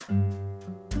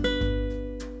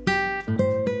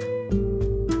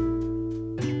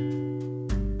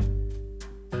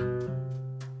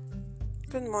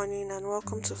morning and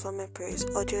welcome to Farmer Praise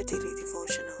Audio Daily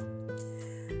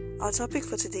Devotional. Our topic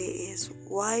for today is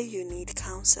why you need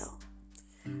counsel.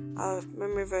 Our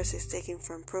memory verse is taken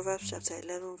from Proverbs chapter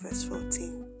 11 verse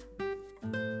 14.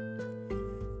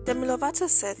 Demi Lovato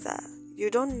said that you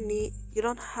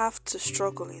don't have to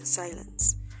struggle in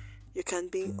silence. You can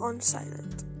be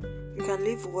unsilent. You can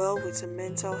live well with a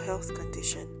mental health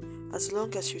condition as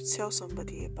long as you tell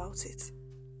somebody about it.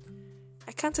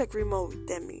 I can't agree more with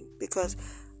Demi because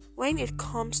when it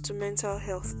comes to mental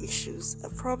health issues, a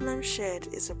problem shared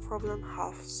is a problem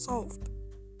half solved.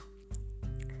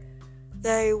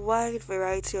 There are a wide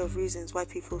variety of reasons why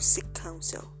people seek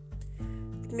counsel.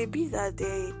 It may be that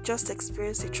they just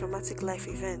experienced a traumatic life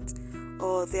event,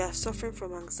 or they are suffering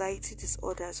from anxiety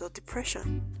disorders or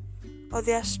depression, or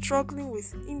they are struggling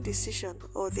with indecision,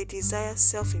 or they desire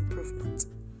self-improvement.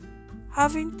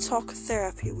 Having talk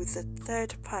therapy with a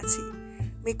third party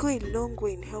may go a long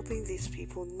way in helping these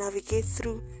people navigate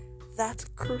through that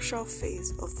crucial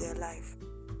phase of their life.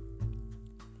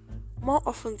 More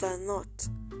often than not,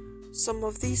 some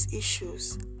of these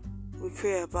issues we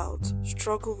pray about,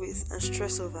 struggle with, and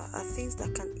stress over are things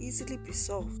that can easily be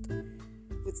solved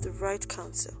with the right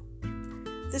counsel.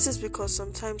 This is because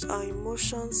sometimes our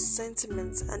emotions,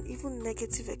 sentiments, and even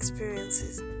negative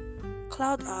experiences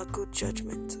cloud our good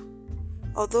judgment.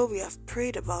 Although we have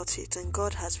prayed about it and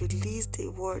God has released a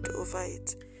word over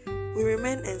it, we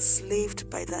remain enslaved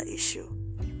by that issue.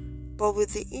 But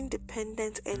with the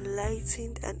independent,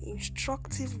 enlightened, and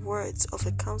instructive words of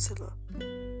a counselor,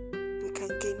 we can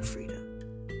gain freedom.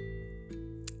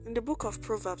 In the book of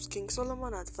Proverbs, King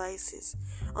Solomon advises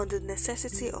on the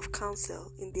necessity of counsel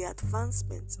in the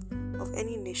advancement of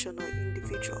any nation or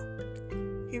individual.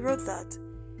 He wrote that,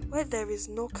 where there is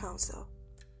no counsel,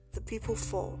 the people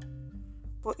fall.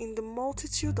 But in the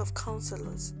multitude of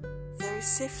counselors, there is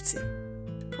safety.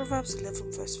 Proverbs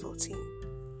 11 verse 14.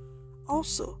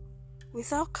 Also,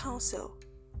 without counsel,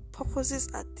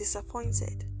 purposes are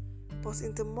disappointed. But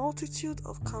in the multitude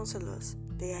of counselors,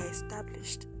 they are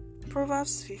established.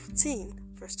 Proverbs 15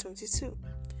 verse 22.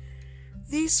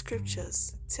 These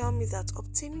scriptures tell me that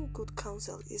obtaining good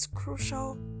counsel is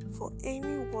crucial for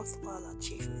any worthwhile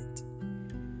achievement.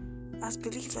 As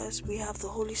believers, we have the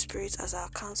Holy Spirit as our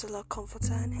counselor,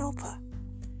 comforter, and helper.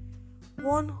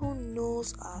 One who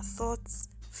knows our thoughts,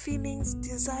 feelings,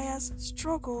 desires,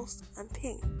 struggles, and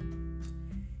pain.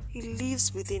 He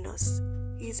lives within us.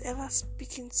 He is ever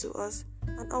speaking to us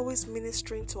and always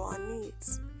ministering to our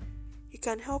needs. He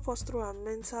can help us through our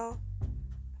mental,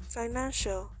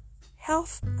 financial,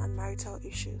 health, and marital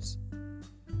issues.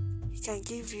 He can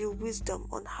give you wisdom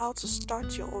on how to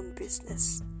start your own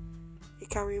business. He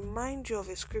can remind you of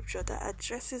a scripture that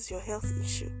addresses your health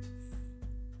issue.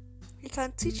 He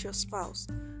can teach your spouse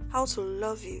how to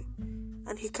love you,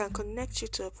 and he can connect you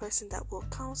to a person that will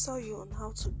counsel you on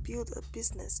how to build a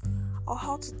business, or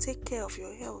how to take care of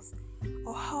your health,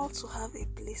 or how to have a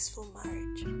blissful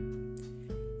marriage.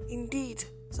 Indeed,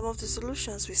 some of the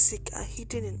solutions we seek are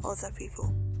hidden in other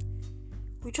people.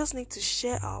 We just need to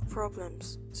share our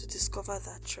problems to discover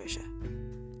that treasure.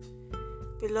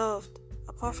 Beloved,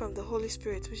 apart from the Holy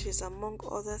Spirit, which is among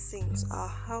other things our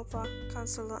helper,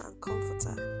 counselor, and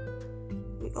comforter,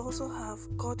 we also have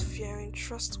God-fearing,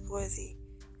 trustworthy,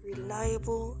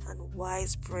 reliable, and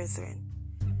wise brethren,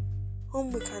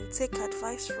 whom we can take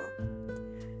advice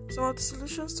from. Some of the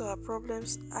solutions to our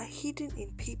problems are hidden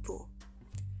in people,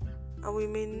 and we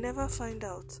may never find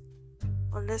out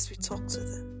unless we talk to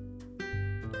them.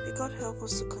 May God help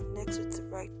us to connect with the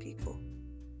right people.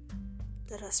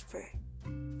 Let us pray.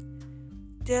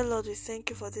 Dear Lord, we thank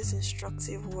you for this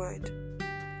instructive word.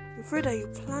 We pray that you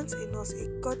plant in us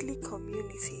a godly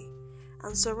community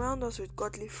and surround us with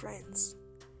godly friends.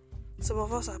 Some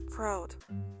of us are proud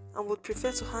and would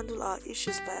prefer to handle our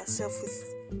issues by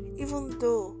ourselves, even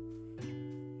though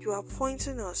you are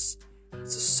pointing us to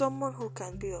someone who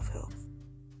can be of help.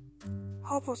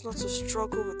 Help us not to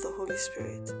struggle with the Holy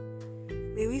Spirit.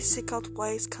 May we seek out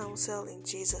wise counsel in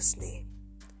Jesus' name.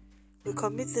 We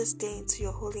commit this day into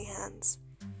your holy hands.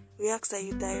 We ask that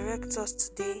you direct us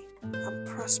today and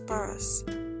prosper us.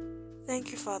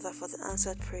 Thank you, Father, for the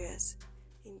answered prayers.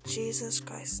 In Jesus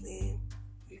Christ's name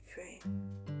we pray.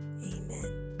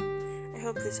 Amen. I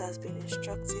hope this has been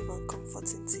instructive and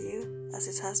comforting to you as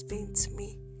it has been to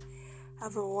me.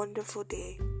 Have a wonderful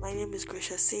day. My name is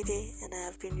Grisha Sede and I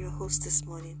have been your host this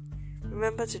morning.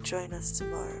 Remember to join us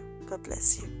tomorrow. God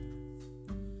bless you.